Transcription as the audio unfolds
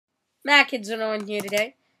Matt Kids 101 here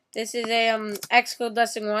today. This is a xCode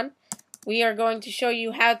lesson 1. We are going to show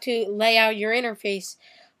you how to lay out your interface.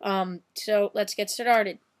 So let's get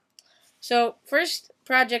started. So first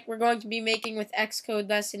project we're going to be making with xCode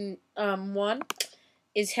lesson 1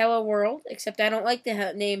 is Hello World, except I don't like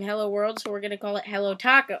the name Hello World, so we're going to call it Hello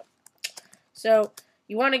Taco. So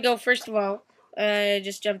you want to go, first of all,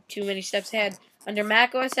 just jump too many steps ahead. Under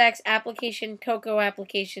Mac OS X application, Cocoa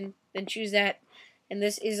application, then choose that. And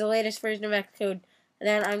this is the latest version of xCode. And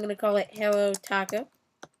then I'm going to call it Hello Taco.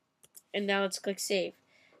 And now let's click Save.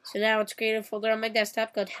 So now it's created a folder on my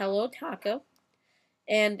desktop called Hello Taco.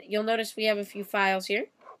 And you'll notice we have a few files here.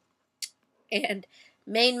 And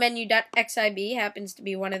mainmenu.xib happens to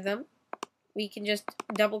be one of them. We can just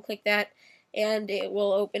double click that and it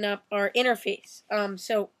will open up our interface.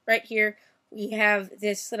 So right here we have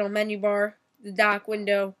this little menu bar, the dock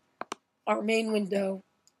window, our main window,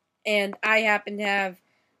 and I happen to have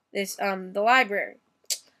this the library.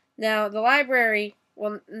 Now the library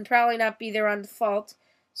will probably not be there on default,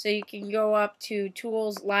 so you can go up to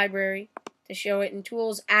Tools, Library to show it, and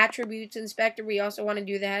Tools, Attributes, Inspector. We also want to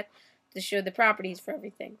do that to show the properties for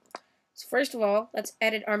everything. So first of all, let's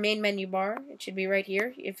edit our main menu bar. It should be right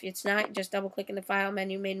here. If it's not, just double click in the File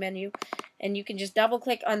menu, Main menu, and you can just double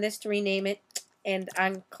click on this to rename it, and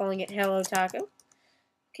I'm calling it Hello Taco.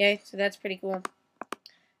 Okay, so that's pretty cool.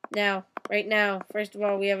 Now, right now, first of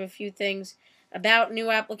all, we have a few things about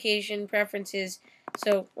new application preferences.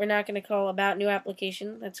 So we're not going to call about new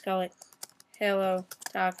application. Let's call it Hello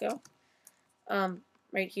Taco.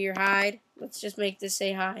 Right here, hide. Let's just make this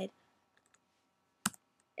say hide.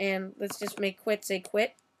 And let's just make quit say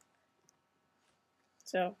quit.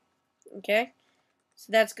 So, okay.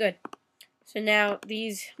 So that's good. So now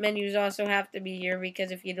these menus also have to be here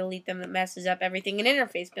because if you delete them, it messes up everything in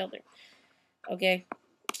Interface Builder. Okay.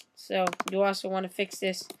 So you also want to fix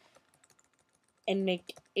this and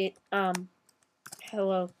make it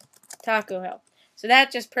Hello Taco Help. So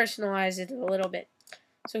that just personalizes it a little bit.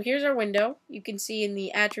 So here's our window. You can see in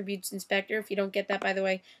the Attributes Inspector. If you don't get that, by the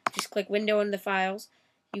way, just click Window in the Files.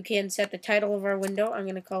 You can set the title of our window. I'm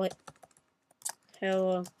going to call it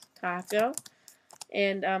Hello Taco.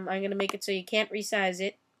 And I'm going to make it so you can't resize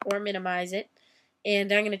it or minimize it.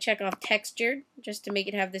 And I'm going to check off Textured just to make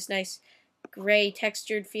it have this nice gray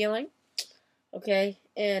textured feeling. Okay,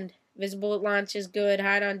 and visible at launch is good.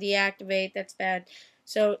 Hide on deactivate, that's bad.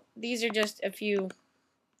 So these are just a few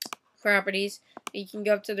properties. You can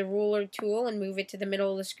go up to the ruler tool and move it to the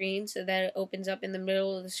middle of the screen so that it opens up in the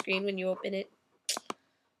middle of the screen when you open it.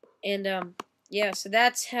 And yeah, so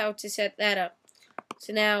that's how to set that up.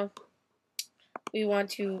 So now we want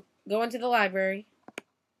to go into the library.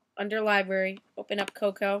 Under library, open up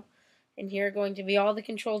Cocoa, and here are going to be all the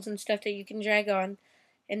controls and stuff that you can drag on.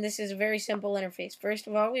 And this is a very simple interface. First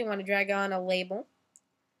of all, we want to drag on a label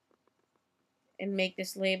and make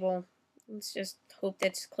this label, let's just hope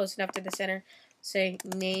that's close enough to the center, say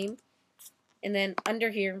name. And then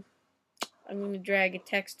under here, I'm going to drag a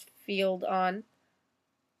text field on.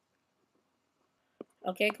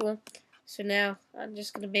 Okay, cool. So now I'm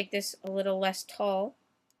just going to make this a little less tall.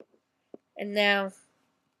 And now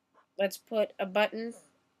let's put a button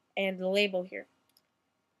and the label here.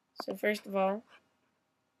 So first of all,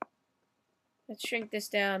 let's shrink this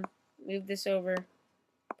down, move this over,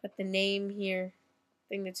 put the name here,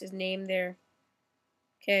 thing that says name there.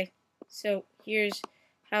 Okay, so here's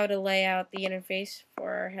how to lay out the interface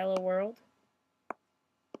for our Hello World.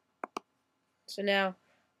 So now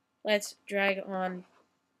let's drag on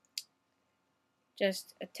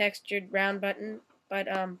just a textured round button, but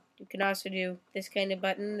you can also do this kind of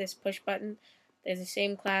button, this push button. They're the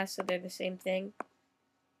same class, so they're the same thing.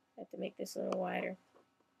 I have to make this a little wider.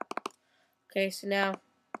 Okay, so now,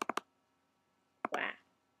 wow.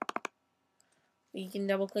 You can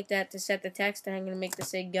double click that to set the text, and I'm going to make this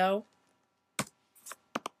say go.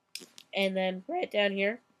 And then right down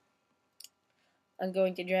here, I'm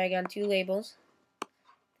going to drag on two labels.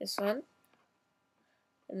 This one,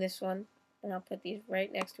 and this one. And I'll put these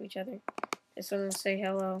right next to each other. This one will say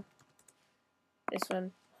hello. This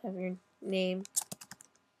one will have your name.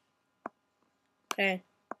 Okay,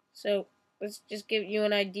 so let's just give you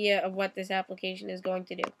an idea of what this application is going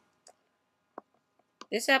to do.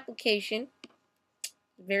 This application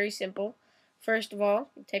is very simple. First of all,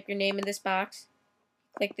 you type your name in this box,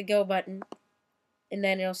 click the go button, and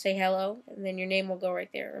then it'll say hello, and then your name will go right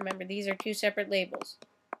there. Remember, these are two separate labels.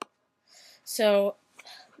 So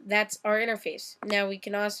that's our interface. Now we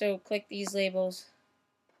can also click these labels.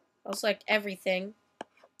 I'll select everything.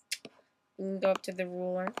 You can go up to the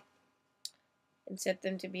ruler and set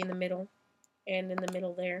them to be in the middle and in the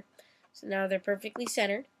middle there. So now they're perfectly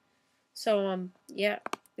centered. So yeah,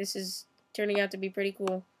 this is turning out to be pretty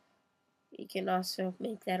cool. You can also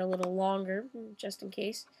make that a little longer, just in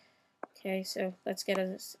case. Okay, so let's get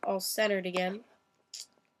us all centered again.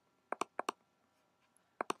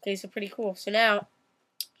 Okay, so pretty cool. So now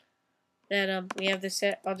that we have this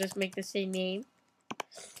set, I'll just make the same name.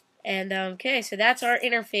 And okay, so that's our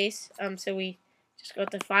interface. So we just go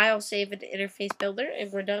to File, Save it to Interface Builder,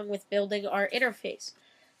 and we're done with building our interface.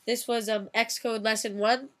 This was xCode Lesson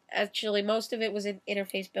 1. Actually, most of it was an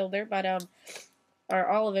interface builder, but or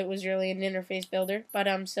all of it was really an interface builder. But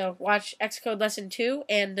so watch xCode Lesson 2,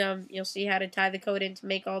 and you'll see how to tie the code in to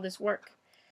make all this work.